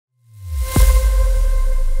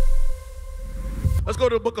Let's go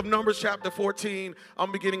to the book of Numbers chapter 14.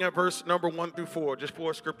 I'm beginning at verse number 1 through 4. Just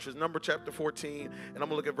 4 scriptures. Numbers chapter 14. And I'm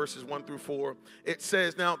going to look at verses 1 through 4. It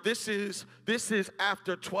says, now this is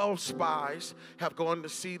after 12 spies have gone to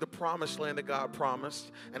see the promised land that God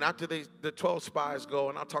promised. And after the 12 spies go,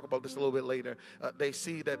 and I'll talk about this a little bit later, they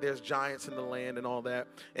see that there's giants in the land and all that.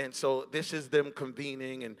 And so this is them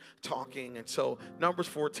convening and talking. And so Numbers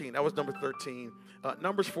 14, that was number 13.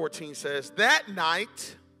 Numbers 14 says, that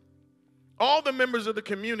night, all the members of the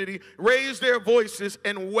community raised their voices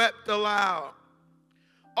and wept aloud.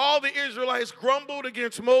 All the Israelites grumbled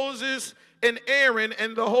against Moses and Aaron,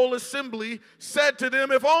 and the whole assembly said to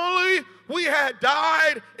them, if only we had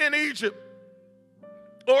died in Egypt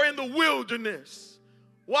or in the wilderness.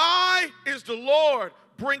 Why is the Lord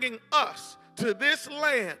bringing us to this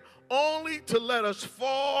land only to let us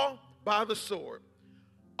fall by the sword?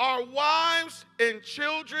 Our wives and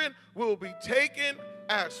children will be taken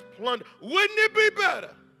as plunder. Wouldn't it be better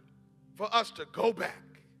for us to go back?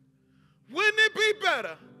 Wouldn't it be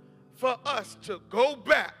better for us to go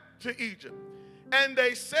back to Egypt? And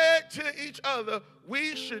they said to each other,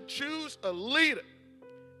 we should choose a leader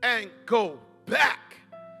and go back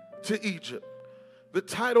to Egypt. The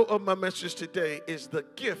title of my message today is The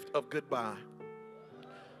Gift of Goodbye.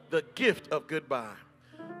 The gift of goodbye.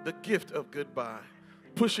 The gift of goodbye.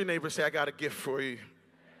 Push your neighbor and say, I got a gift for you.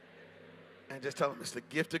 And just tell them it's the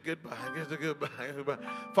gift of goodbye, gift of goodbye.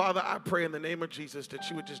 Father, I pray in the name of Jesus that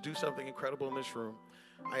you would just do something incredible in this room.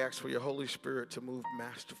 I ask for your Holy Spirit to move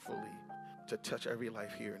masterfully, to touch every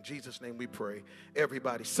life here. In Jesus' name we pray.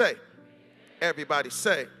 Everybody say. Everybody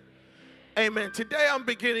say. Amen. Today I'm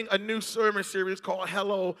beginning a new sermon series called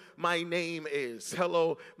Hello, My Name Is.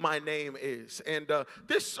 Hello, My Name Is. And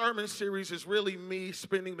this sermon series is really me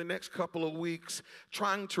spending the next couple of weeks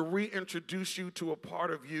trying to reintroduce you to a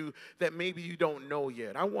part of you that maybe you don't know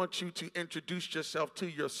yet. I want you to introduce yourself to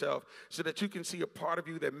yourself so that you can see a part of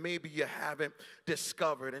you that maybe you haven't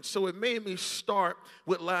discovered. And so it made me start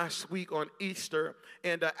with last week on Easter.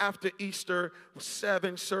 And after Easter,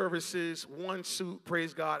 7 services, 1 suit,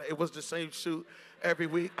 praise God. It was the same suit every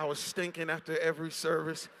week. I was stinking after every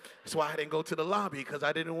service. That's why I didn't go to the lobby, because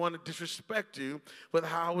I didn't want to disrespect you with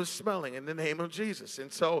how I was smelling in the name of Jesus.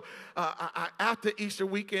 And so after Easter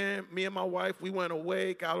weekend, me and my wife, we went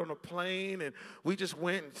away, got on a plane, and we just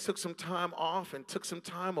went and took some time off and took some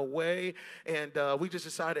time away. And we just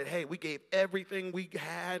decided, hey, we gave everything we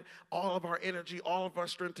had, all of our energy, all of our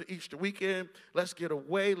strength to Easter weekend. Let's get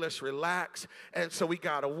away. Let's relax. And so we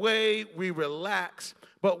got away. We relaxed.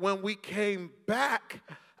 But when we came back,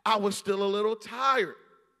 I was still a little tired.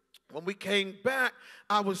 When we came back,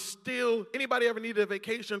 I was still, anybody ever needed a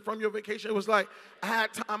vacation from your vacation? It was like I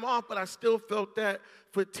had time off, but I still felt that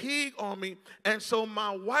fatigue on me. And so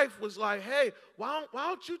my wife was like, hey, why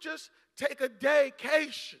don't you just take a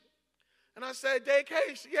daycation? And I said,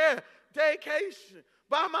 daycation? Yeah, daycation.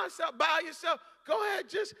 By myself, by yourself. Go ahead,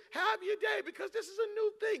 just have your day, because this is a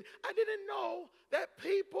new thing. I didn't know that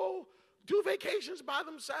people do vacations by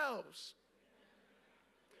themselves.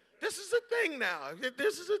 This is a thing now.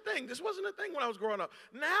 This is a thing. This wasn't a thing when I was growing up.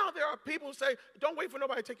 Now there are people who say, don't wait for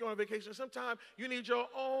nobody to take you on a vacation. Sometimes you need your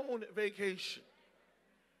own vacation.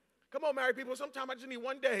 Come on, married people. Sometimes I just need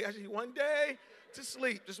one day. I just need one day to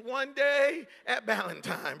sleep. Just one day at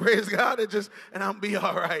Valentine. Praise God. And I'll be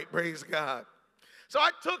all right. Praise God. So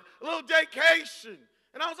I took a little vacation.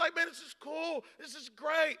 And I was like, man, this is cool. This is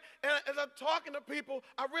great. And as I'm talking to people,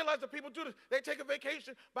 I realize that people do this. They take a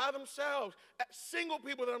vacation by themselves. Single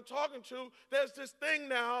people that I'm talking to, there's this thing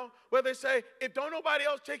now where they say, if don't nobody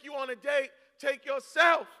else take you on a date, take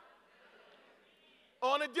yourself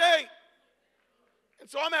on a date. And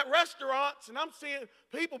so I'm at restaurants and I'm seeing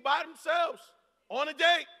people by themselves on a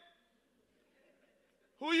date.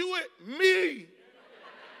 Who you with? Me.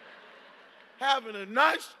 Having a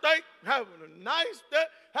nice steak, because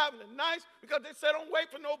they said don't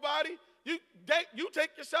wait for nobody. You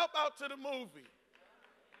take yourself out to the movie.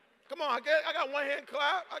 Come on, I got one hand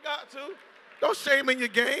clap. I got to. Don't shame in your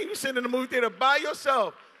game. You sitting in the movie theater by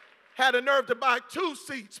yourself. Had a nerve to buy 2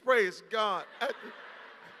 seats, praise God.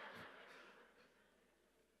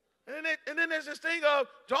 And then there's this thing of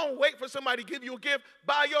don't wait for somebody to give you a gift,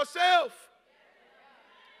 buy yourself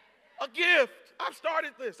a gift. I've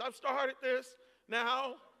started this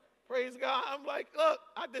now. Praise God. I'm like, look,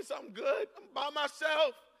 I did something good. I'm by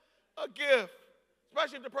myself. A gift.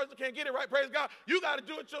 Especially if the person can't get it right. Praise God. You got to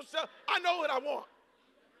do it yourself. I know what I want.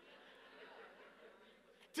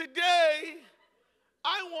 Today,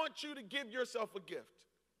 I want you to give yourself a gift.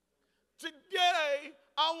 Today,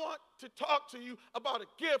 I want to talk to you about a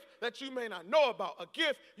gift that you may not know about, a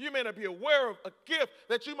gift you may not be aware of, a gift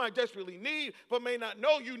that you might desperately need but may not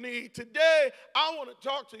know you need. Today, I want to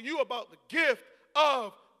talk to you about the gift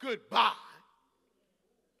of goodbye.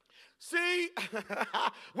 See,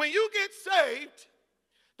 when you get saved,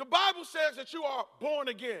 the Bible says that you are born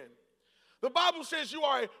again. The Bible says you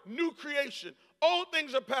are a new creation. Old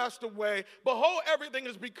things are passed away. Behold, everything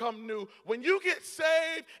has become new. When you get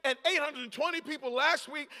saved, and 820 people last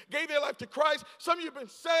week gave their life to Christ, some of you have been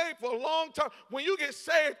saved for a long time. When you get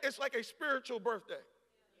saved, it's like a spiritual birthday.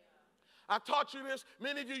 I taught you this.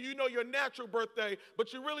 Many of you, you know your natural birthday,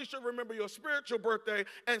 but you really should remember your spiritual birthday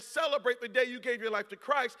and celebrate the day you gave your life to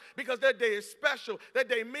Christ, because that day is special. That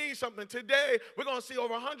day means something. Today, we're going to see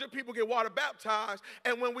over 100 people get water baptized,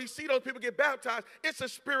 and when we see those people get baptized, it's a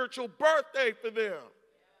spiritual birthday for them.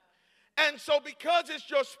 And so because it's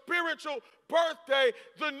your spiritual birthday,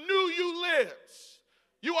 the new you lives.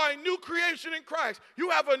 You are a new creation in Christ.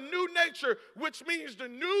 You have a new nature, which means the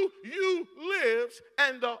new you lives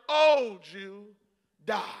and the old you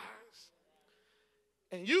dies.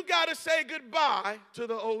 And you got to say goodbye to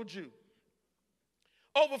the old you.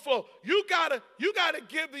 Overflow. You gotta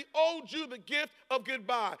give the old you the gift of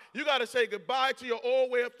goodbye. You got to say goodbye to your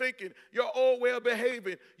old way of thinking, your old way of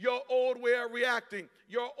behaving, your old way of reacting,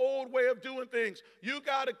 your old way of doing things. You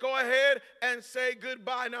got to go ahead and say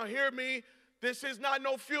goodbye. Now hear me. This is not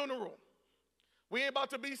no funeral. We ain't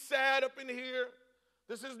about to be sad up in here.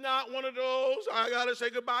 This is not one of those, I got to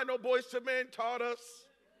say goodbye, no Boys to Men taught us.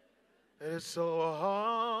 It's so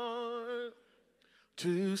hard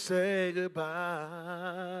to say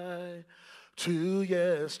goodbye to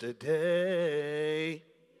yesterday.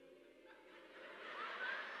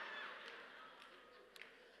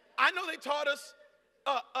 I know they taught us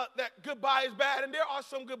that goodbye is bad, and there are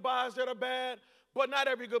some goodbyes that are bad. But not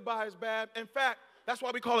every goodbye is bad. In fact, that's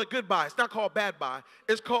why we call it goodbye. It's not called bad bye.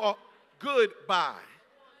 It's called goodbye.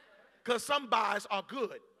 Because some byes are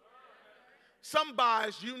good. Some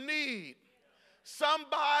byes you need. Some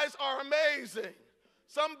byes are amazing.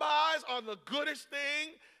 Some byes are the goodest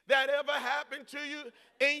thing that ever happened to you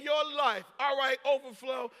in your life. All right,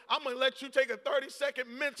 overflow. I'm going to let you take a 30-second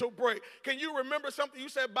mental break. Can you remember something you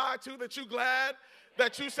said bye to that you glad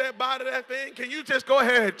that you said bye to that thing? Can you just go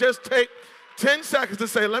ahead, just take 10 seconds to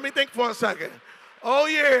say, let me think for a second. Oh,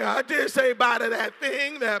 yeah, I did say bye to that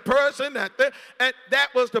thing, that person, that thing. And that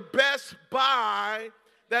was the best bye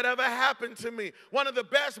that ever happened to me. One of the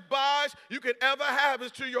best byes you could ever have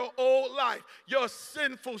is to your old life, your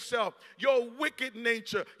sinful self, your wicked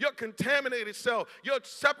nature, your contaminated self, your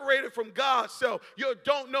separated from God's self, your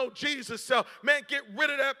don't know Jesus self. Man, get rid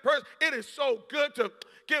of that person. It is so good to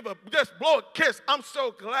just blow a kiss. I'm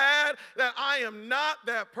so glad that I am not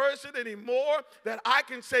that person anymore, that I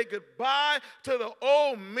can say goodbye to the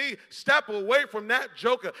old me. Step away from that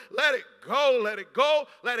joker. Let it go, let it go,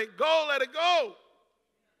 let it go, let it go.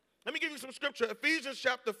 Let me give you some scripture. Ephesians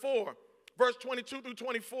chapter 4, verse 22 through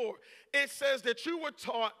 24. It says that you were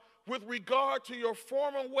taught with regard to your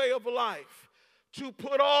former way of life to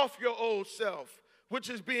put off your old self,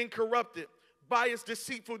 which is being corrupted by its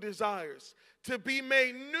deceitful desires, to be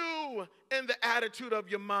made new in the attitude of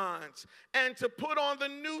your minds, and to put on the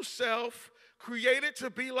new self, created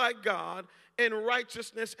to be like God in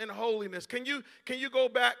righteousness and holiness. Can you go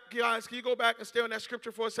back, guys? Can you go back and stay on that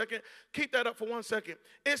scripture for a second? Keep that up for 1 second.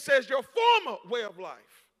 It says your former way of life.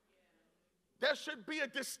 There should be a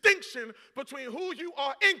distinction between who you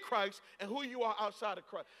are in Christ and who you are outside of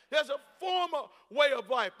Christ. There's a former way of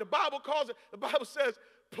life. The Bible says,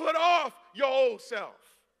 put off your old self.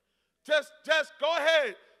 Just go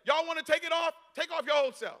ahead. Y'all want to take it off? Take off your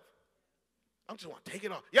old self. I just want to take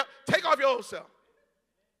it off. Yep, take off your old self.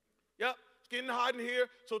 Yep, it's getting hot in here,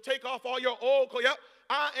 so take off all your old clothes. Yep,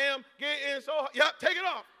 I am getting so hot. Yep, take it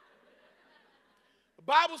off. The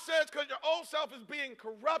Bible says because your old self is being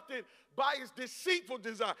corrupted by its deceitful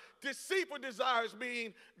desire. Deceitful desires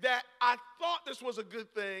mean that I thought this was a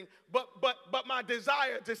good thing, but my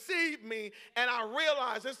desire deceived me, and I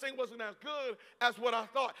realized this thing wasn't as good as what I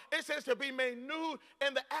thought. It says to be made new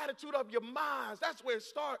in the attitude of your minds. That's where it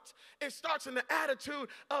starts. It starts in the attitude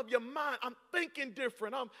of your mind. I'm thinking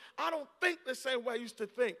different. I don't think the same way I used to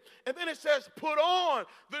think. And then it says put on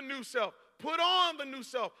the new self. Put on the new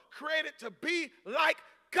self, created to be like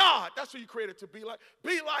God. That's who you created to be like.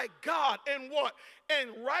 Be like God in what?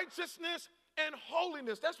 In righteousness and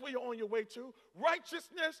holiness. That's where you're on your way to.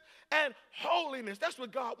 Righteousness and holiness. That's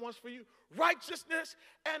what God wants for you. Righteousness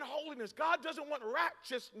and holiness. God doesn't want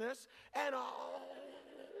righteousness and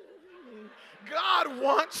God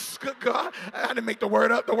wants, God, I didn't make the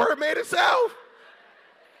word up. The word made itself.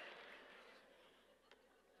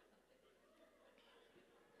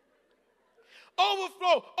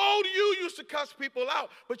 Overflow. Old you used to cuss people out,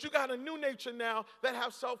 but you got a new nature now that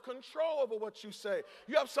have self-control over what you say.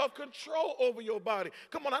 You have self-control over your body.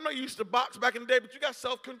 Come on, I know you used to box back in the day, but you got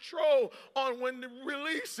self-control on when to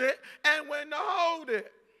release it and when to hold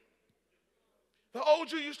it. The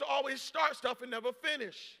old you used to always start stuff and never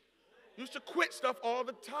finish. Used to quit stuff all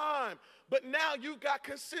the time. But now you got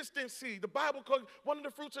consistency. The Bible calls one of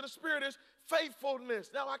the fruits of the Spirit is faithfulness.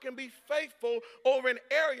 Now I can be faithful over an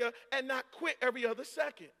area and not quit every other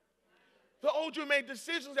second. The old you made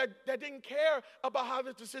decisions that didn't care about how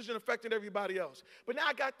this decision affected everybody else. But now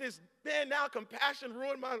I got this, man, now compassion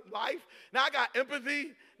ruined my life. Now I got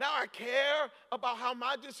empathy. Now I care about how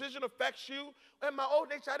my decision affects you. In my old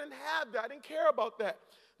nature, I didn't have that. I didn't care about that.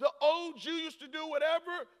 The old you used to do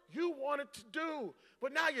whatever you wanted to do.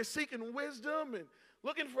 But now you're seeking wisdom and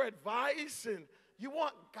looking for advice and you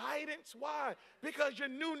want guidance. Why? Because your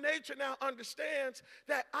new nature now understands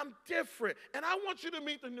that I'm different. And I want you to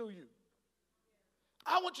meet the new you.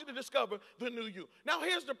 I want you to discover the new you. Now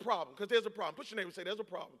here's the problem, because there's a problem. Push your neighbor and say, there's a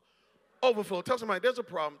problem. Overflow. Tell somebody, there's a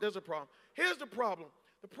problem. There's a problem. Here's the problem.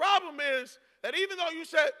 The problem is that even though you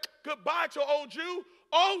said goodbye to old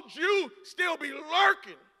you still be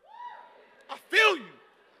lurking. I feel you.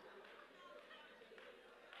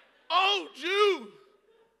 Old you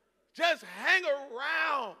just hang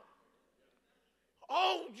around.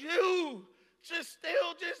 Old you just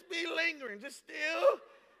be lingering. Just still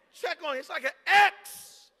check on it. It's like an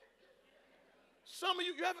ex. Some of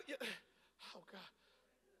you oh God.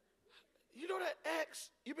 You know that ex,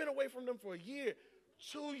 you've been away from them for a year,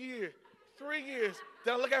 2 years, 3 years.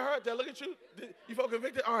 Did I look at her? Did I look at you? You feel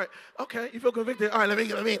convicted? All right. Okay, you feel convicted? All right, let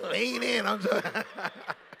me lean in.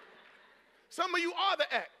 Some of you are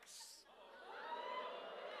the ex.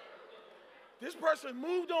 This person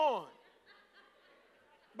moved on.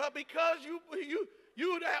 But because you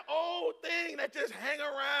that old thing that just hang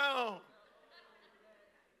around.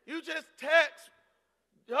 You just text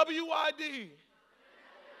WID.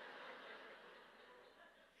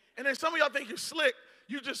 And then some of y'all think you're slick.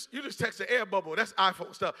 You just text the air bubble. That's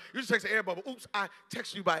iPhone stuff. You just text the air bubble. Oops, I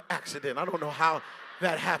texted you by accident. I don't know how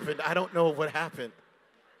that happened. I don't know what happened.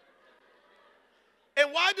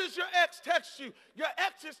 And why does your ex text you? Your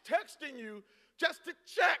ex is texting you just to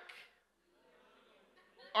check.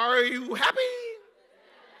 Are you happy?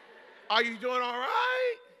 Are you doing all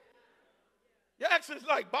right? Your ex is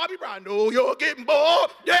like, Bobby Brown, no, you're getting bored.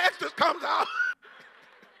 Your ex just comes out.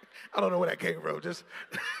 I don't know where that came from. Just,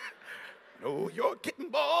 no, you're getting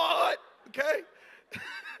bored. Okay?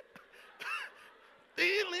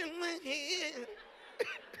 Feeling my hand.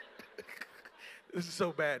 This is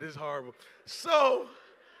so bad. This is horrible. So,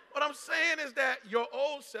 what I'm saying is that your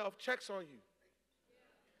old self checks on you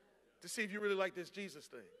to see if you really like this Jesus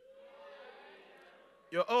thing.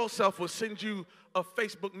 Your old self will send you a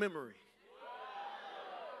Facebook memory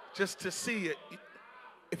just to see it,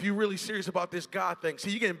 if you're really serious about this God thing. See,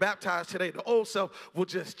 you're getting baptized today. The old self will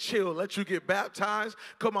just chill, let you get baptized,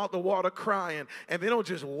 come out the water crying, and they don't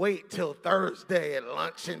just wait till Thursday at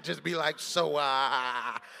lunch and just be like, so,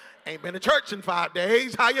 ain't been to church in 5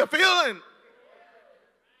 days. How you feeling?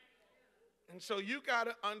 And so you got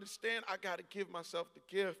to understand, I got to give myself the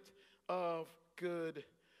gift of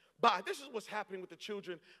goodbye. This is what's happening with the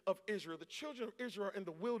children of Israel. The children of Israel are in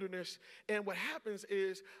the wilderness, and what happens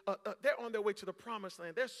is they're on their way to the promised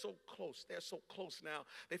land. They're so close. They're so close now.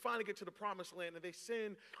 They finally get to the promised land, and they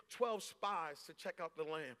send 12 spies to check out the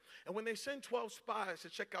land. And when they send 12 spies to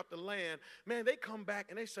check out the land, man, they come back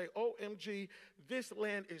and they say, OMG, this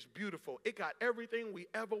land is beautiful. It got everything we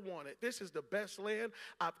ever wanted. This is the best land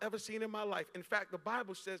I've ever seen in my life. In fact, the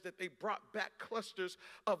Bible says that they brought back clusters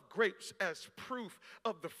of grapes as proof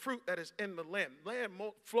of the fruit that is in the land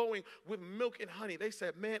flowing with milk and honey. They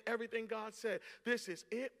said, man, everything God said, this is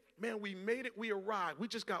it. Man, we made it. We arrived. We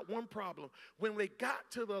just got one problem. When they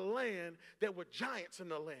got to the land, there were giants in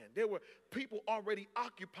the land. There were people already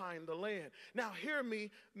occupying the land. Now, hear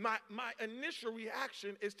me. My initial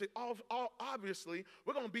reaction is to, obviously,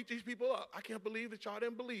 we're going to beat these people up. I can't believe that y'all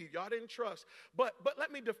didn't believe. Y'all didn't trust. But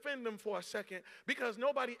let me defend them for a second, because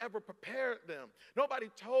nobody ever prepared them.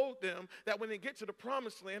 Nobody told them that when they get to the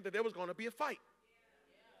promised land that there was going to be a fight.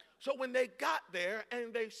 So when they got there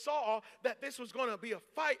and they saw that this was going to be a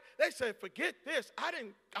fight, they said, forget this. I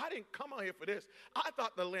didn't come out here for this. I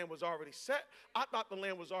thought the land was already set. I thought the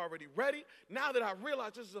land was already ready. Now that I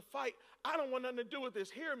realize this is a fight, I don't want nothing to do with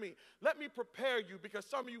this. Hear me. Let me prepare you, because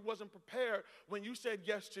some of you wasn't prepared when you said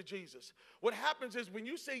yes to Jesus. What happens is when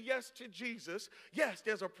you say yes to Jesus, yes,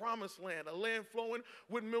 there's a promised land, a land flowing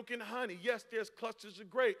with milk and honey. Yes, there's clusters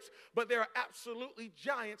of grapes, but there are absolutely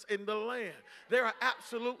giants in the land. There are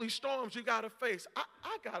absolutely these storms you got to face.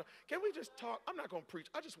 Can we just talk? I'm not going to preach.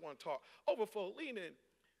 I just want to talk. Overflow, lean in.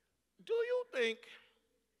 Do you think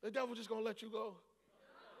the devil just going to let you go?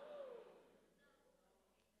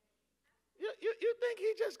 You think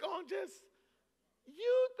he just going to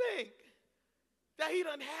you think that he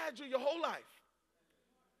done had you your whole life.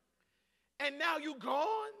 And now you gone?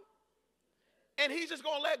 And he's just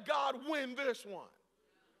going to let God win this one.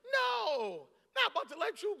 No, not about to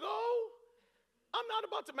let you go. I'm not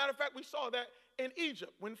about to. Matter of fact, we saw that in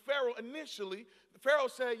Egypt when Pharaoh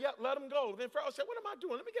said, yeah, let him go. Then Pharaoh said, what am I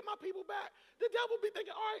doing? Let me get my people back. The devil be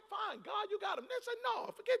thinking, all right, fine, God, you got him. They said, no,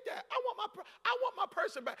 forget that. I want my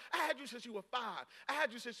person back. I had you since you were 5. I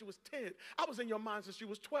had you since you was 10. I was in your mind since you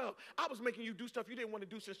was 12. I was making you do stuff you didn't want to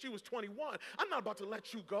do since you was 21. I'm not about to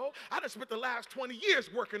let you go. I done spent the last 20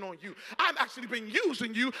 years working on you. I've actually been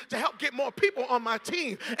using you to help get more people on my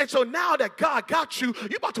team. And so now that God got you,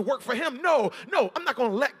 you about to work for him. No, I'm not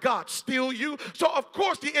going to let God steal you. So of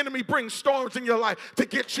course the enemy brings storms in your life to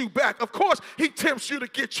get you back. Of course he tempts you to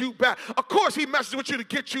get you back. Of course he messes with you to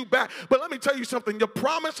get you back. But let me tell you something. The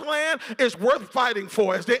promised land is worth fighting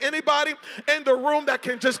for. Is there anybody in the room that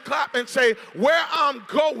can just clap and say, where I'm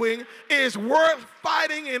going is worth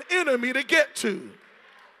fighting an enemy to get to?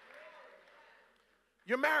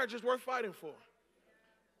 Your marriage is worth fighting for.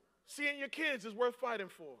 Seeing your kids is worth fighting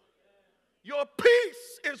for. Your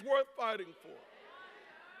peace is worth fighting for.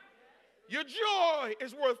 Your joy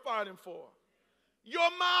is worth fighting for. Your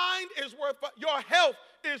mind is worth fighting. Your health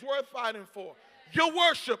is worth fighting for. Your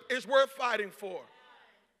worship is worth fighting for.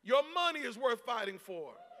 Your money is worth fighting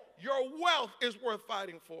for. Your wealth is worth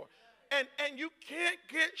fighting for. And you can't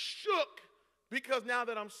get shook because now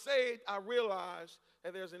that I'm saved, I realize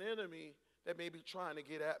that there's an enemy that may be trying to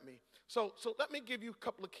get at me. So let me give you a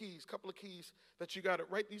couple of keys that you got to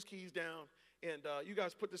write these keys down. And you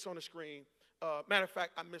guys put this on the screen. Matter of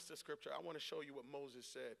fact, I missed the scripture. I want to show you what Moses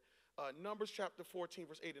said. Numbers chapter 14,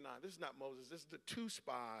 verse 8 and 9. This is not Moses. This is the two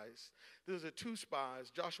spies. This is the two spies,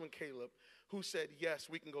 Joshua and Caleb, who said, yes,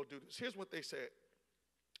 we can go do this. Here's what they said,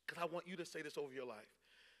 because I want you to say this over your life.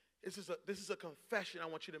 This is a confession I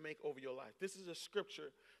want you to make over your life. This is a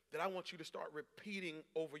scripture that I want you to start repeating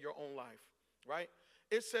over your own life, right?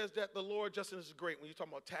 It says that the Lord, Justin, this is great when you're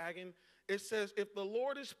talking about tagging. It says, if the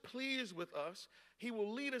Lord is pleased with us, he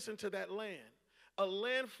will lead us into that land, a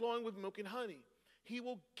land flowing with milk and honey. He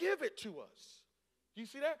will give it to us. You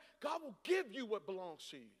see that? God will give you what belongs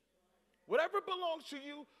to you. Whatever belongs to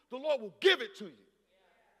you, the Lord will give it to you.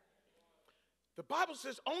 The Bible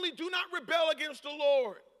says, only do not rebel against the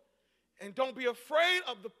Lord. And don't be afraid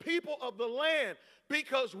of the people of the land,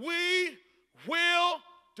 because we will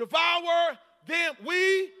devour them.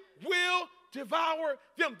 We will devour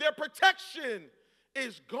them. Their protection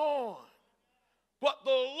is gone. But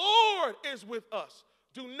the Lord is with us.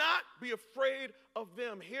 Do not be afraid of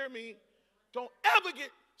them. Hear me. Don't ever get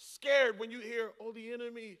scared when you hear, oh, the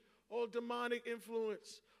enemy, oh, demonic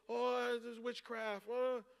influence, oh, this witchcraft.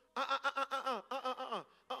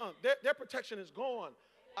 Their protection is gone.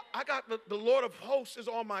 I got the Lord of hosts is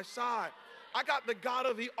on my side. I got the God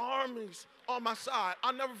of the armies on my side.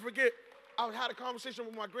 I'll never forget, I had a conversation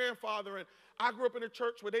with my grandfather, and I grew up in a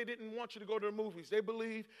church where they didn't want you to go to the movies. They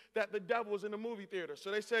believed that the devil was in the movie theater.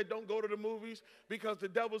 So they said, don't go to the movies because the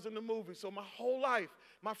devil's in the movies. So my whole life,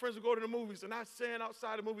 my friends would go to the movies, and I stand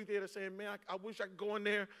outside the movie theater saying, man, I wish I could go in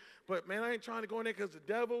there, but man, I ain't trying to go in there because the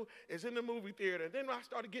devil is in the movie theater. And then I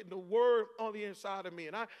started getting the word on the inside of me,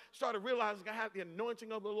 and I started realizing I had the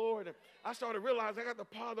anointing of the Lord, and I started realizing I got the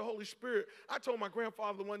power of the Holy Spirit. I told my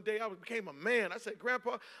grandfather one day, I became a man. I said,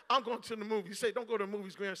 Grandpa, I'm going to the movies. He said, don't go to the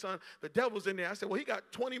movies, grandson. The devil's in there. I said, well, he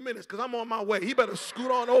got 20 minutes because I'm on my way. He better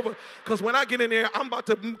scoot on over, because when I get in there, I'm about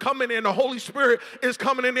to come in there, and the Holy Spirit is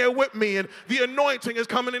coming in there with me, and the anointing is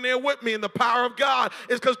coming in there with me, and the power of God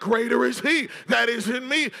is, because greater is he that is in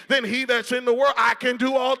me than he that's in the world. I can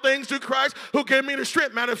do all things through Christ who gave me the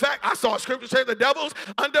strength. Matter of fact, I saw scripture say the devil's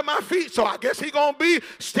under my feet, so I guess he gonna be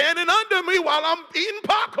standing under me while I'm eating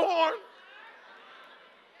popcorn.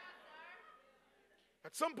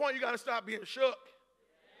 At some point, you got to stop being shook.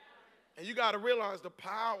 And you got to realize the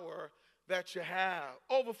power that you have.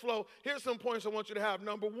 Overflow. Here's some points I want you to have.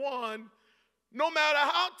 Number one, no matter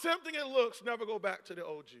how tempting it looks, never go back to the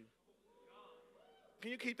OG.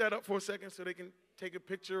 Can you keep that up for a second so they can take a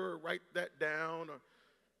picture or write that down? Or,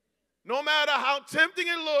 no matter how tempting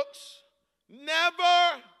it looks,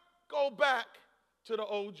 never go back to the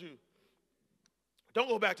OG. Don't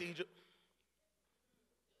go back to Egypt.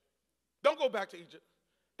 Don't go back to Egypt.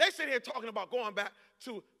 They sit here talking about going back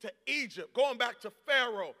to Egypt, going back to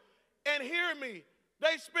Pharaoh. And hear me,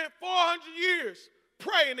 they spent 400 years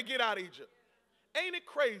praying to get out of Egypt. Ain't it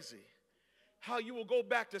crazy how you will go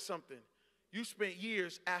back to something you spent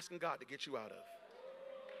years asking God to get you out of?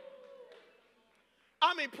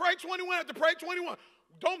 I mean, pray 21 after pray 21.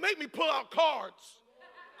 Don't make me pull out cards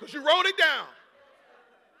because you wrote it down.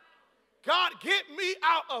 God, get me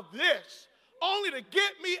out of this. Only to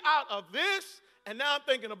get me out of this. And now I'm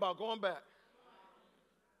thinking about going back.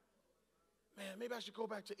 Man, maybe I should go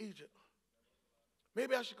back to Egypt.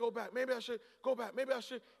 Maybe I should go back. Maybe I should go back. Maybe I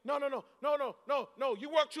should. No. You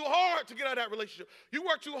worked too hard to get out of that relationship. You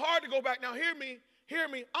worked too hard to go back. Now hear me.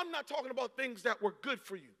 I'm not talking about things that were good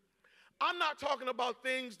for you. I'm not talking about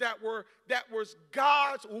things that was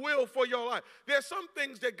God's will for your life. There's some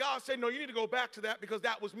things that God said, no, you need to go back to that because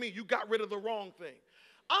that was me. You got rid of the wrong thing.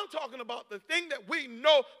 I'm talking about the thing that we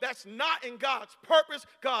know that's not in God's purpose,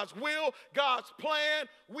 God's will, God's plan.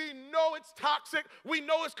 We know it's toxic. We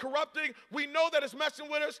know it's corrupting. We know that it's messing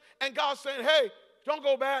with us. And God's saying, hey, don't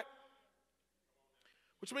go back.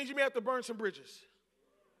 Which means you may have to burn some bridges.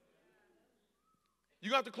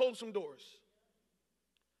 You're going to have to close some doors.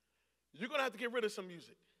 You're going to have to get rid of some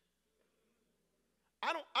music.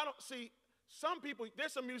 I don't see some people,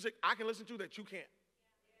 there's some music I can listen to that you can't.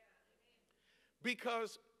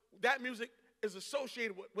 Because that music is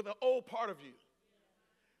associated with an old part of you.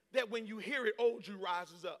 That when you hear it, old you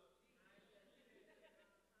rises up.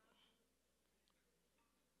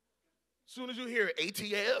 As soon as you hear it,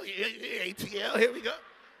 ATL, here we go.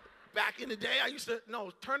 Back in the day, I used to,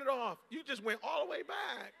 no, turn it off. You just went all the way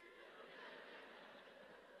back.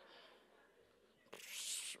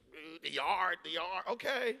 The yard,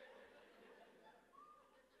 okay.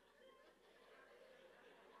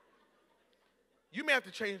 You may have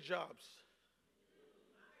to change jobs.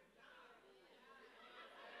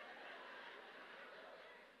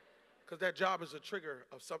 Because that job is a trigger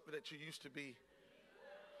of something that you used to be.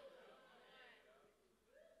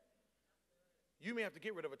 You may have to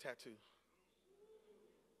get rid of a tattoo.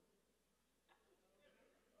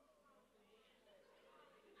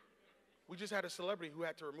 We just had a celebrity who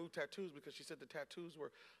had to remove tattoos because she said the tattoos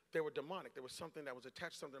were demonic. There was something that was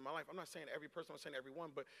attached to something in my life. I'm not saying every person, I'm not saying every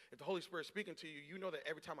one, but if the Holy Spirit is speaking to you, you know that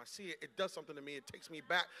every time I see it, it does something to me. It takes me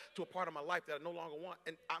back to a part of my life that I no longer want.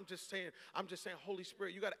 And I'm just saying, Holy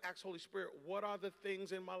Spirit, you got to ask Holy Spirit, what are the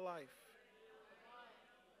things in my life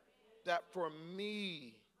that for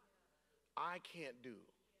me, I can't do?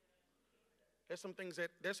 There's some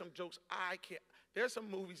jokes I can't. There's some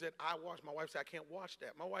movies that I watch. My wife said I can't watch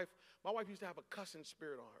that. My wife used to have a cussing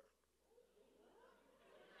spirit on her.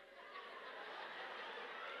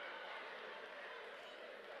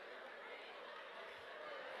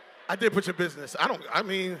 I did put your business. I'm not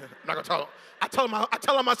gonna tell her. I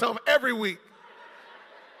tell her myself every week.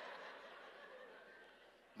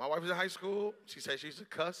 My wife was in high school. She said she used to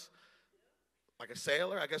cuss like a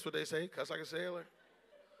sailor. I guess what they say, cuss like a sailor.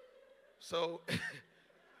 So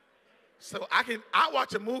I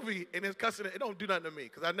watch a movie and it's cussing. It don't do nothing to me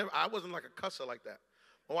because I wasn't like a cusser like that.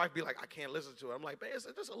 My wife be like, I can't listen to it. I'm like, babe, it's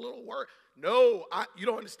just a little word. No, you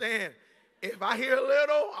don't understand. If I hear a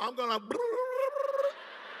little, I'm gonna.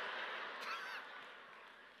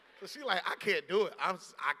 So she like, I can't do it. I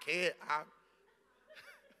can't.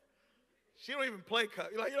 She don't even play cuss.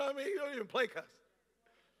 You know what I mean? You don't even play cuss.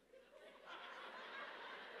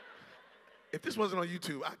 If this wasn't on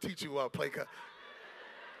YouTube, I'd teach you play cuss.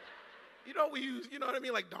 You know, we use, you know what I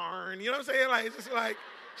mean? Like, darn, you know what I'm saying? Like, it's just like,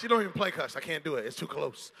 she don't even play cuss. I can't do it. It's too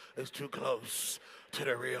close. It's too close to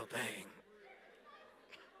the real thing.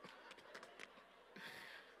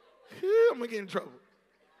 I'm going to get in trouble.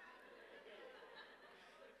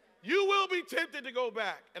 You will be tempted to go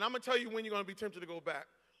back. And I'm going to tell you when you're going to be tempted to go back.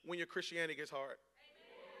 When your Christianity gets hard.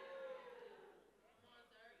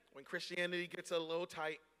 When Christianity gets a little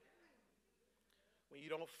tight. When you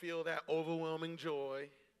don't feel that overwhelming joy.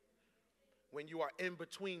 When you are in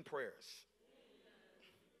between prayers.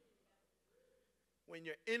 When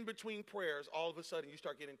you're in between prayers, all of a sudden you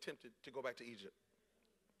start getting tempted to go back to Egypt.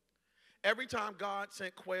 Every time God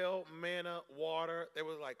sent quail, manna, water, they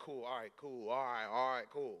was like, cool, all right,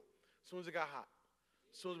 cool. As soon as it got hot,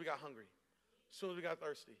 as soon as we got hungry, as soon as we got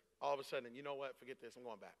thirsty, all of a sudden, you know what, forget this, I'm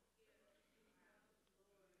going back.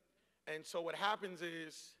 And so what happens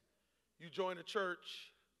is you join a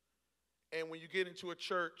church, and when you get into a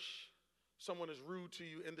church, someone is rude to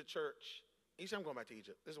you in the church. You say, I'm going back to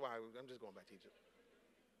Egypt. This is why I'm just going back to Egypt.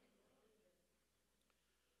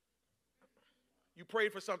 You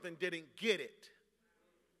prayed for something, didn't get it.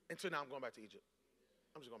 And so now I'm going back to Egypt.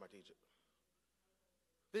 I'm just going back to Egypt.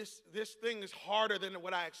 This thing is harder than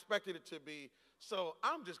what I expected it to be, So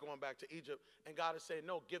I'm just going back to Egypt, and God is saying,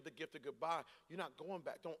 no, give the gift of goodbye. You're not going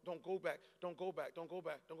back. Don't go back. Don't go back. Don't go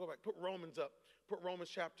back. Don't go back. Put Romans up. Put Romans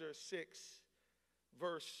chapter 6,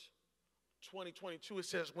 verse 22. It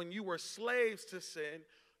says, when you were slaves to sin,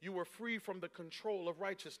 you were free from the control of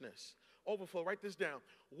righteousness. Overflow, write this down.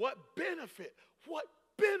 What benefit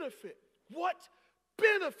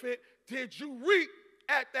did you reap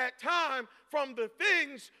at that time from the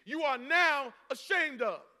things you are now ashamed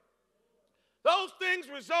of? Those things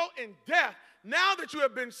result in death. Now that you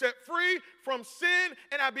have been set free from sin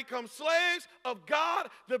and have become slaves of God,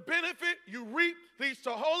 the benefit you reap leads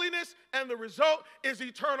to holiness, and the result is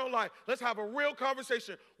eternal life. Let's have a real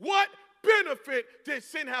conversation. What benefit did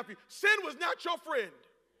sin have for you? Sin was not your friend.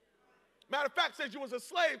 Matter of fact, it says you was a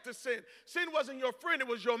slave to sin. Sin wasn't your friend, it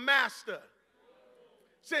was your master.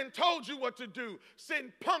 Sin told you what to do.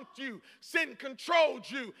 Sin punked you. Sin controlled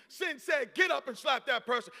you. Sin said, get up and slap that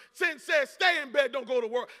person. Sin said, stay in bed, don't go to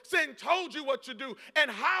work. Sin told you what to do.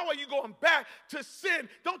 And how are you going back to sin?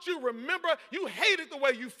 Don't you remember? You hated the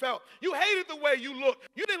way you felt. You hated the way you looked.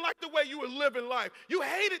 You didn't like the way you were living life. You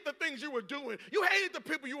hated the things you were doing. You hated the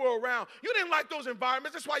people you were around. You didn't like those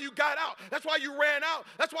environments. That's why you got out. That's why you ran out.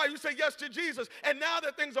 That's why you said yes to Jesus. And now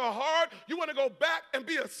that things are hard, you want to go back and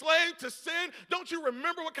be a slave to sin? Don't you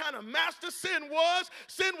remember what kind of master sin was?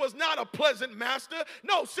 Sin was not a pleasant master.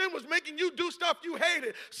 No, sin was making you do stuff you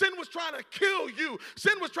hated. Sin was trying to kill you.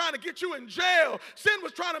 Sin was trying to get you in jail. Sin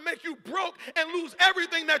was trying to make you broke and lose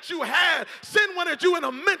everything that you had. Sin wanted you in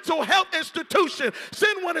a mental health institution.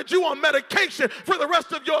 Sin wanted you on medication for the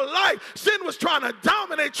rest of your life. Sin was trying to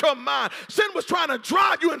dominate your mind. Sin was trying to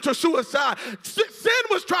drive you into suicide. Sin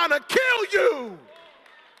was trying to kill you.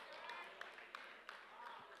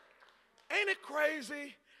 Ain't it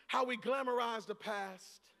crazy how we glamorize the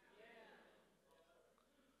past?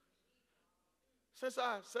 Since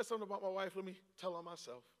I said something about my wife, let me tell on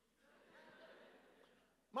myself.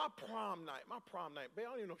 My prom night, babe, I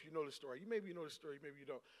don't even know if you know this story. Maybe you know this story, maybe you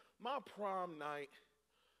don't. My prom night,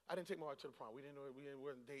 I didn't take my wife to the prom. We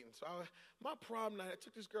weren't dating. So my prom night, I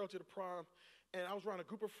took this girl to the prom, and I was around a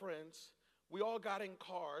group of friends. We all got in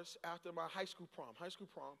cars after my high school prom.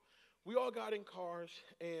 We all got in cars,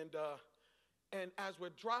 and as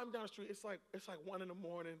we're driving down the street, it's like 1 in the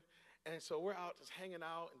morning, and so we're out just hanging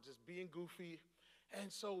out and just being goofy, and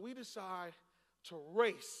so we decide to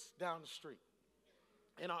race down the street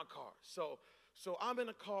in our car. So I'm in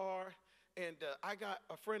a car, and I got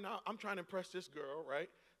a friend out. I'm trying to impress this girl, right?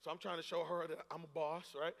 So I'm trying to show her that I'm a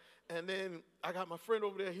boss, right? And then I got my friend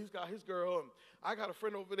over there. He's got his girl, and I got a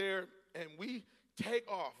friend over there, and we take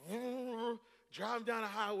off, driving down the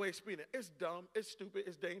highway speeding. It's dumb. It's stupid.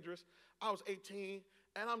 It's dangerous. I was 18,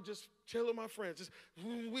 and I'm just chilling with my friends.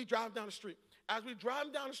 We drive down the street. As we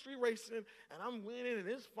drive down the street racing, and I'm winning, and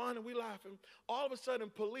it's fun, and we laughing, all of a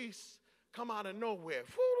sudden, police come out of nowhere.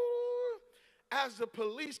 As the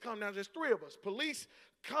police come down, there's 3 of us. Police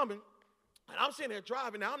coming, and I'm sitting there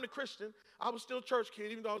driving. Now, I'm the Christian. I was still a church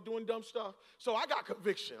kid, even though I was doing dumb stuff. So I got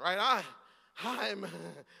conviction, right?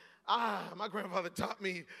 My grandfather taught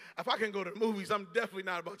me, if I can go to the movies, I'm definitely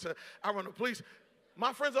not about to outrun the police.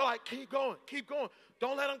 My friends are like, keep going.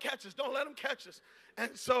 Don't let them catch us.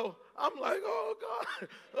 And so I'm like, oh, God.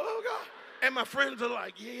 And my friends are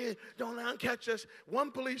like, yeah, don't let them catch us.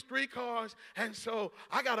 1 police, 3 cars. And so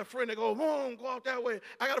I got a friend that go, boom, go out that way.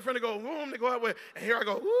 I got a friend that go, boom, they go that way. And here I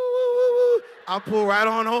go, woo, woo, woo, woo. I pull right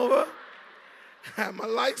on over. Have my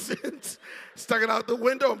license, stuck it out the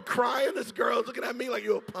window. I'm crying. This girl's looking at me like,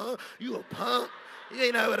 you a punk? You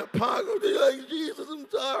ain't having a punk. I'm like, Jesus, I'm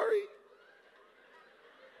sorry.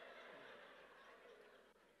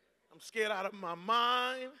 I'm scared out of my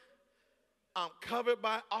mind. I'm covered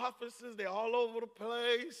by officers. They're all over the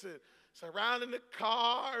place and surrounding the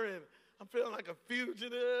car, and I'm feeling like a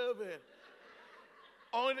fugitive. And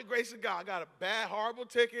only the grace of God. I got a bad, horrible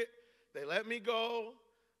ticket. They let me go,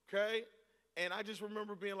 okay? And I just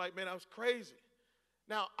remember being like, man, that was crazy.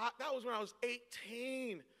 Now, that was when I was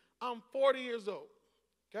 18. I'm 40 years old,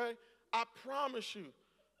 okay? I promise you,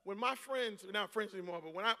 when my friends, we're not friends anymore,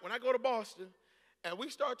 but when I go to Boston and we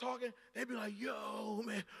start talking, they be like, yo,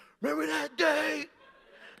 man, remember that day?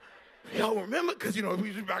 Yo, remember? Because, we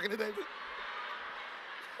was back in the day.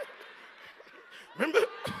 Remember?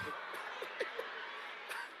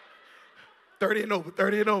 30 and over,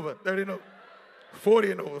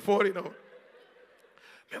 40 and over.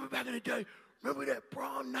 Remember back in the day? Remember that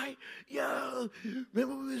prom night? Yeah.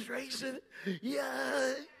 Remember we was racing?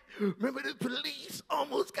 Yeah. Remember the police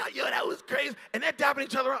almost got you? That was crazy. And they're dapping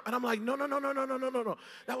each other up. And I'm like, no.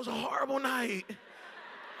 That was a horrible night.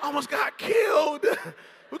 Almost got killed.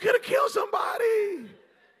 We could have killed somebody.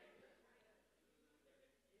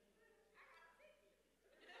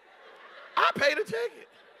 I paid a ticket.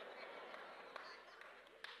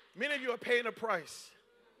 Many of you are paying a price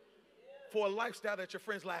for a lifestyle that your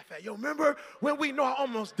friends laugh at. Yo, remember when we know I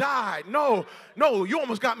almost died? No, you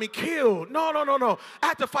almost got me killed. No. I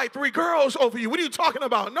had to fight 3 girls over you. What are you talking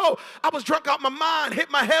about? No, I was drunk out my mind, hit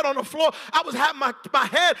my head on the floor. I was having my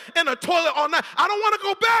head in the toilet all night. I don't want to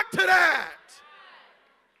go back to that.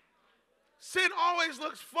 Sin always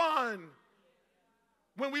looks fun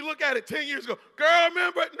when we look at it 10 years ago. Girl,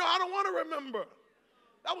 remember? No, I don't want to remember.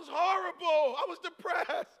 That was horrible. I was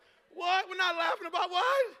depressed. What? We're not laughing about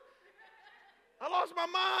what? I lost my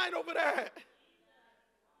mind over that.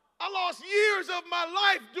 I lost years of my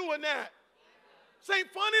life doing that. This ain't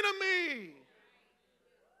funny to me.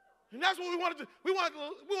 And that's what we want to do. We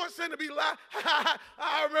want sin to be loud.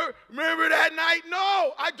 I remember that night.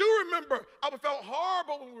 No, I do remember. I felt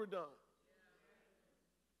horrible when we were done.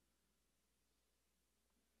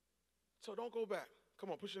 So don't go back.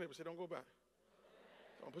 Come on, push your neighbor. Say, don't go back.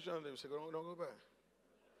 Come on, push your other neighbor. Say, don't go back.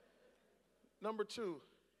 Number 2,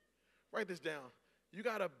 write this down. You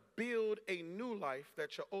got to build a new life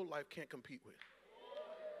that your old life can't compete with.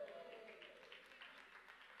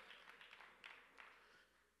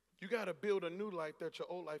 You got to build a new life that your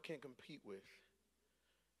old life can't compete with.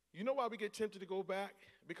 You know why we get tempted to go back?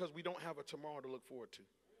 Because we don't have a tomorrow to look forward to.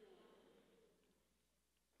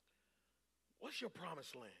 What's your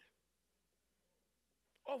promised land?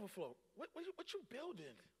 Overflow. What you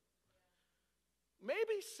building?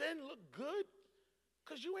 Maybe sin look good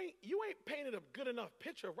because you ain't painted a good enough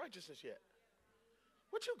picture of righteousness yet.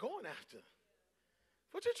 What you going after?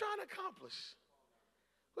 What you trying to accomplish?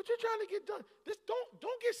 What you trying to get done?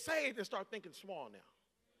 Don't get saved and start thinking small now.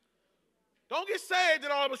 Don't get saved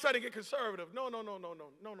and all of a sudden get conservative. No. No,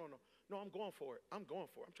 I'm going for it.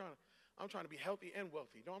 I'm trying to be healthy and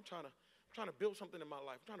wealthy. No, I'm trying to build something in my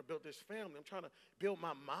life. I'm trying to build this family. I'm trying to build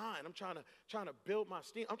my mind. I'm trying to build my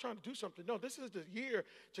esteem. I'm trying to do something. No, this is the year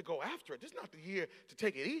to go after it. This is not the year to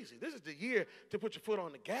take it easy. This is the year to put your foot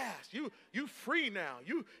on the gas. You free now.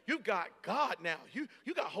 You got God now.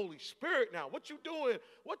 You got Holy Spirit now. What you doing?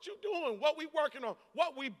 What you doing? What we working on?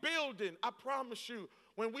 What we building? I promise you,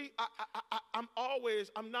 when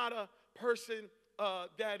I'm not a person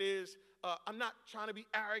that is. I'm not trying to be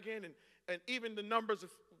arrogant and even the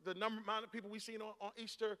amount of people we seen on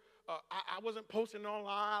Easter, I wasn't posting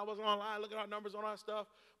online. I wasn't online looking at our numbers on our stuff.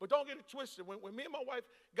 But don't get it twisted. When me and my wife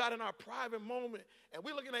got in our private moment and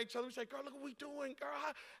we looking at each other, we say, girl, look what we doing, girl.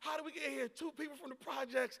 How did we get here? 2 people from the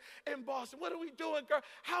projects in Boston. What are we doing, girl?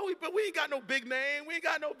 But we ain't got no big name. We ain't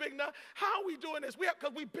got no big name. How are we doing this?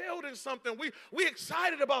 Because we building something. We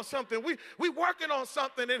excited about something. We working on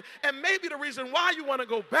something. And maybe the reason why you want to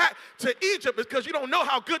go back to Egypt is because you don't know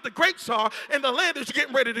how good the grapes are in the land that you're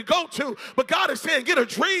getting ready to go to. But God is saying, get a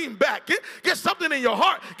dream back. Get something in your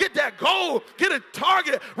heart. Get that goal. Get a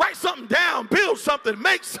target. Write something down. Build something.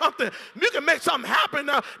 Make something. You can make something happen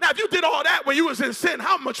now. Now, if you did all that when you was in sin,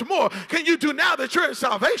 how much more can you do now that you're in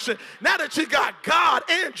salvation? Now that you got God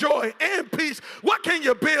and joy and peace, what can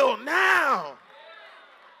you build now?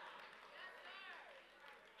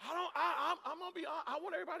 I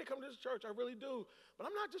want everybody to come to this church. I really do. But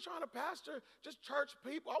I'm not just trying to pastor just church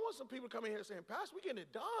people. I want some people coming here saying, Pastor, we getting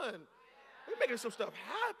it done. We're making some stuff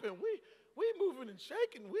happen. We moving and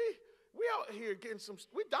shaking. We out here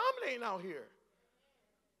we dominating out here.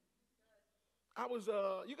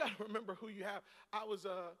 You got to remember who you have.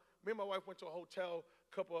 Me and my wife went to a hotel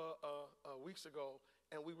a couple of weeks ago,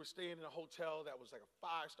 and we were staying in a hotel that was like a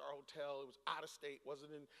 5-star hotel. It was out of state,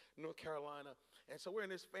 wasn't in North Carolina. And so we're in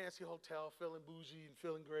this fancy hotel, feeling bougie and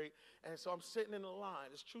feeling great. And so I'm sitting in the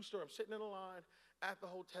line. It's a true story. I'm sitting in the line at the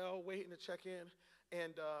hotel waiting to check in.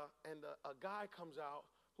 And a guy comes out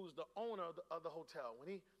who's the owner of the hotel. When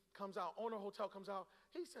he comes out, owner of the hotel comes out,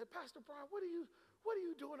 he said, Pastor Brian, what are you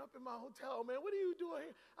doing up in my hotel, man? What are you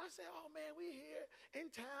doing here? I said, oh, man, we here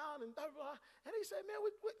in town and blah, blah, blah. And he said, man,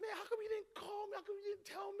 man, how come you didn't call me? How come you didn't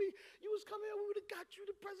tell me you was coming here? We would have got you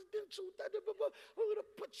the presidential, blah, blah, blah, blah. We would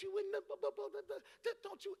have put you in the blah, blah, blah, blah, blah.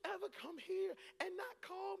 Don't you ever come here and not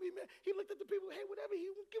call me, man. He looked at the people, hey, whatever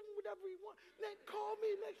he will give him whatever he wants. Man, call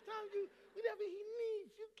me next time whatever he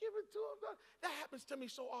needs, you give it to him. That happens to me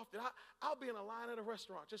so often. I'll be in a line at a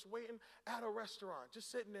restaurant, just waiting at a restaurant,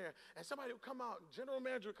 just sitting there, and somebody will come out, general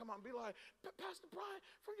manager will come out and be like, Pastor Brian,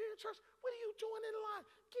 from your church, what are you doing in line?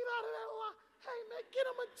 Get out of that line. Hey, man, get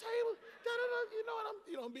him a table. Da-da-da. You know, and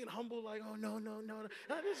I'm being humble, like, oh, no.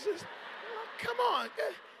 And it's just, come on,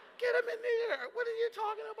 get him in there. What are you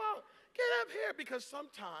talking about? Get up here, because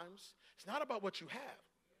sometimes it's not about what you have.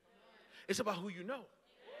 It's about who you know.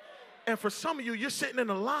 And for some of you, you're sitting in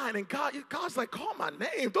the line, and God's like, call my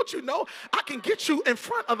name. Don't you know I can get you in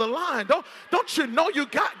front of the line? Don't you know you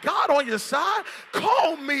got God on your side?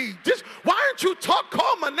 Call me. Why aren't you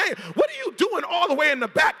call my name? What are you doing all the way in the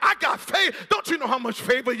back? I got faith. Don't you know how much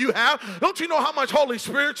favor you have? Don't you know how much Holy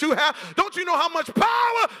Spirit you have? Don't you know how much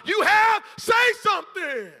power you have? Say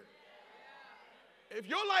something. If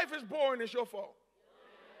your life is boring, it's your fault.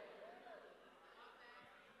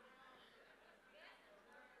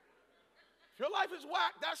 Your life is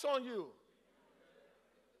whack, that's on you.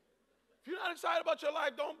 If you're not excited about your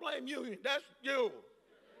life, don't blame you. That's you.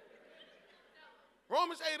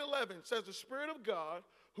 Romans 8:11 says the Spirit of God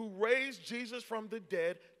who raised Jesus from the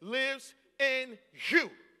dead lives in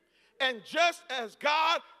you. And just as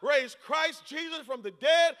God raised Christ Jesus from the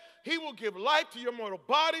dead, he will give life to your mortal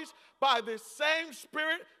bodies by this same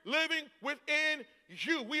Spirit living within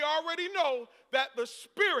you. We already know that the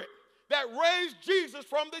Spirit that raised Jesus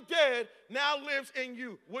from the dead now lives in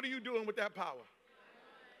you. What are you doing with that power?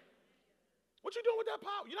 What you doing with that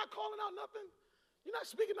power? You're not calling out nothing. You're not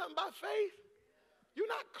speaking nothing by faith. You're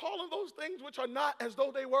not calling those things which are not as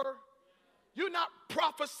though they were. You're not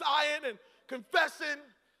prophesying and confessing.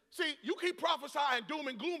 See, you keep prophesying doom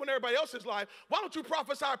and gloom in everybody else's life. Why don't you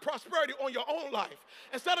prophesy prosperity on your own life?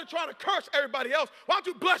 Instead of trying to curse everybody else, why don't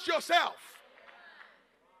you bless yourself?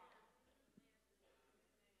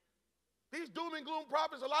 These doom and gloom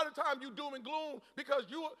prophets, a lot of times you doom and gloom because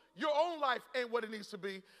your own life ain't what it needs to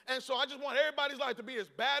be. And so I just want everybody's life to be as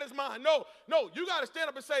bad as mine. No, you got to stand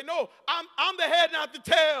up and say, no, I'm the head, not the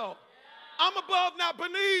tail. I'm above, not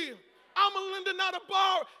beneath. I'm a lender, not a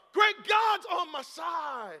borrower. Great God's on my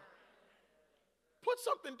side. Put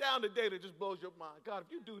something down today that just blows your mind. God,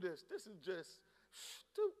 if you do this, this is just,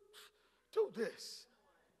 do this.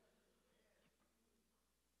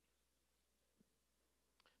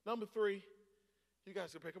 Number 3, you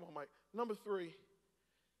guys can pick them on, Mike. Number 3,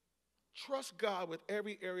 trust God with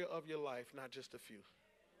every area of your life, not just a few.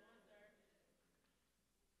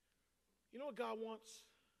 You know what God wants?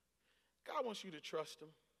 God wants you to trust him.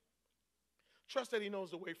 Trust that he knows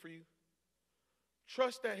the way for you.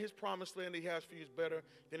 Trust that his promised land that he has for you is better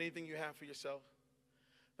than anything you have for yourself.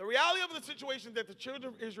 The reality of the situation is that the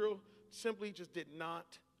children of Israel simply just did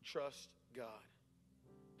not trust God.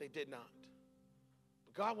 They did not.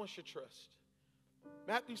 God wants your trust.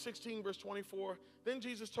 Matthew 16, verse 24, then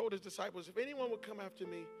Jesus told his disciples, if anyone would come after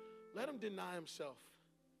me, let him deny himself.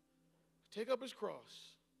 Take up his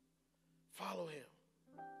cross. Follow him.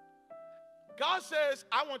 God says,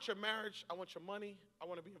 I want your marriage. I want your money. I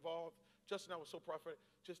want to be involved. Justin, I was so prophetic.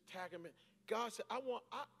 Just tag him in. God said,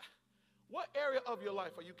 what area of your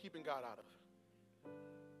life are you keeping God out of?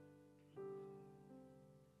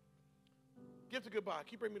 Give to goodbye.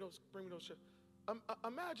 Keep bring me those shit.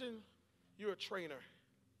 Imagine you're a trainer,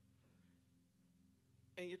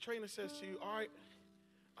 and your trainer says to you, all right,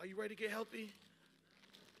 are you ready to get healthy?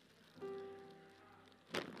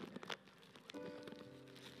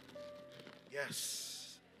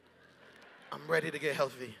 Yes, I'm ready to get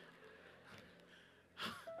healthy.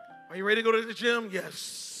 Are you ready to go to the gym?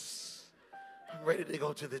 Yes, I'm ready to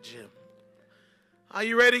go to the gym. Are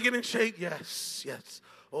you ready to get in shape? Yes.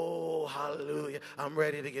 Oh, hallelujah, I'm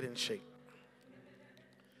ready to get in shape.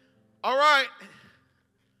 All right,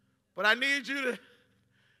 but I need you to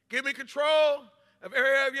give me control of every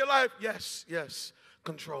area of your life. Yes,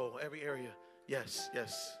 control every area. Yes.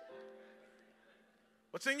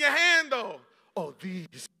 What's in your hand, though? Oh,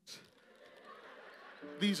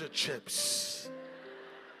 these are chips.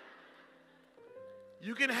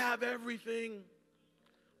 You can have everything,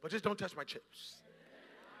 but just don't touch my chips.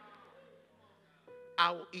 I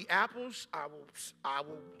will eat apples. I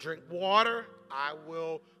will drink water. I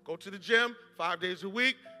will go to the gym 5 days a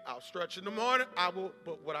week. I'll stretch in the morning.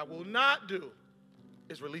 But what I will not do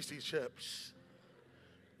is release these chips.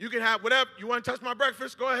 You can have whatever. You want to touch my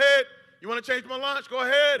breakfast? Go ahead. You want to change my lunch? Go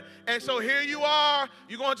ahead. And so here you are.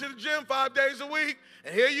 You're going to the gym 5 days a week.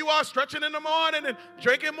 And here you are stretching in the morning and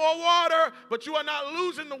drinking more water. But you are not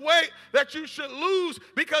losing the weight that you should lose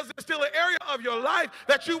because there's still an area of your life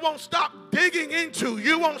that you won't stop digging into.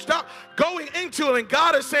 You won't stop going into it. And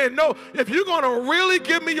God is saying, no, if you're going to really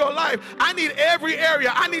give me your life, I need every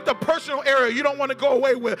area. I need the personal area you don't want to go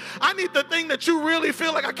away with. I need the thing that you really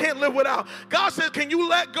feel like I can't live without. God says, can you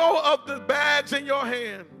let go of the bags in your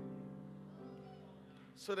hand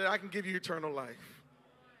so that I can give you eternal life?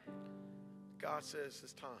 God says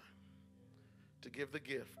it's time to give the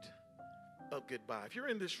gift of goodbye. If you're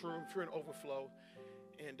in this room, if you're in overflow,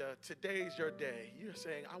 and today's your day, you're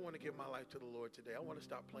saying, I want to give my life to the Lord today. I want to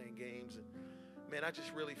stop playing games. And man, I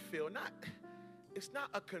just really feel it's not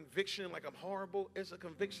a conviction like I'm horrible. It's a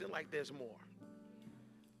conviction like there's more.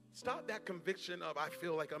 Stop that conviction of I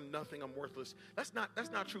feel like I'm nothing, I'm worthless. That's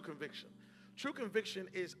not true conviction. True conviction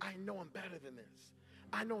is I know I'm better than this.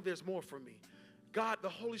 I know there's more for me. God, the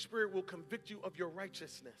Holy Spirit will convict you of your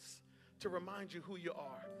righteousness to remind you who you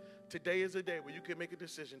are. Today is a day where you can make a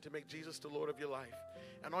decision to make Jesus the Lord of your life.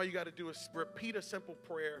 And all you got to do is repeat a simple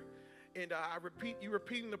prayer. And you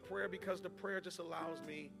repeating the prayer because the prayer just allows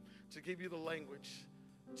me to give you the language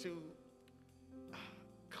to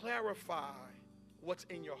clarify what's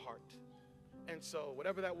in your heart. And so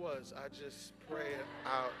whatever that was, I just pray it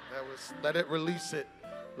out. Let it release it.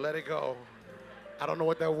 Let it go. I don't know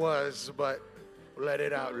what that was, but let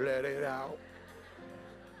it out. Let it out.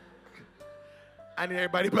 I need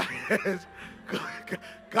everybody back.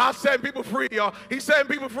 God's setting people free, y'all. He's setting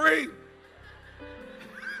people free.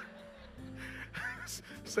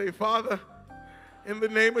 Say, Father, in the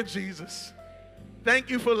name of Jesus, thank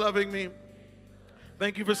you for loving me.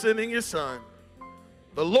 Thank you for sending your son,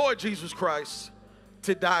 the Lord Jesus Christ,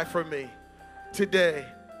 to die for me. Today,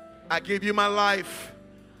 I give you my life.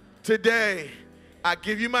 Today, I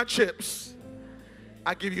give you my chips.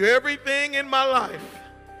 I give you everything in my life.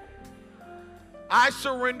 I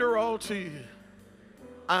surrender all to you.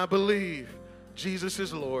 I believe Jesus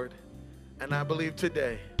is Lord, and I believe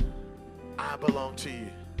today I belong to you.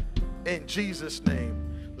 In Jesus'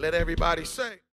 name, let everybody say.